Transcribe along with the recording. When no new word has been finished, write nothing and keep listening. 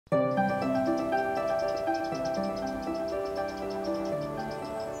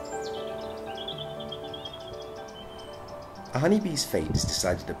A honeybee's fate is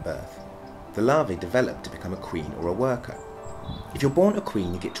decided at birth. The larvae develop to become a queen or a worker. If you're born a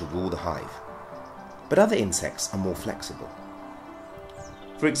queen, you get to rule the hive. But other insects are more flexible.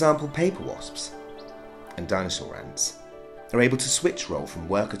 For example, paper wasps and dinosaur ants are able to switch role from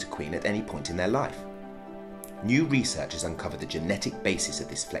worker to queen at any point in their life. New research has uncovered the genetic basis of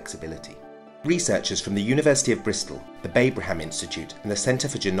this flexibility. Researchers from the University of Bristol, the Babraham Institute and the Centre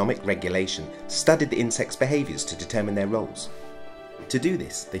for Genomic Regulation studied the insects' behaviours to determine their roles. To do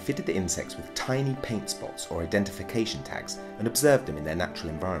this, they fitted the insects with tiny paint spots or identification tags and observed them in their natural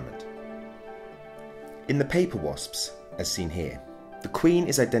environment. In the paper wasps, as seen here, the queen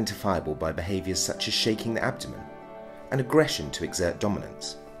is identifiable by behaviours such as shaking the abdomen and aggression to exert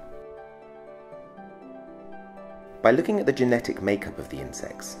dominance. By looking at the genetic makeup of the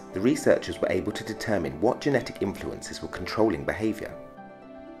insects, the researchers were able to determine what genetic influences were controlling behaviour.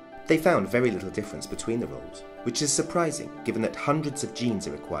 They found very little difference between the roles, which is surprising given that hundreds of genes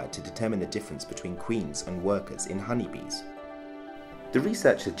are required to determine the difference between queens and workers in honeybees. The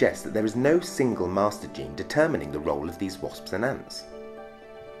research suggests that there is no single master gene determining the role of these wasps and ants.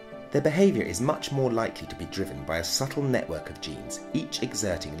 Their behaviour is much more likely to be driven by a subtle network of genes, each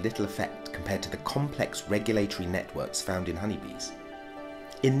exerting little effect compared to the complex regulatory networks found in honeybees.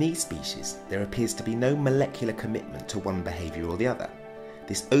 In these species, there appears to be no molecular commitment to one behaviour or the other.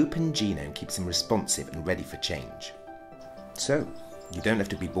 This open genome keeps them responsive and ready for change. So, you don't have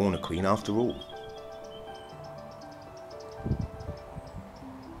to be born a queen after all.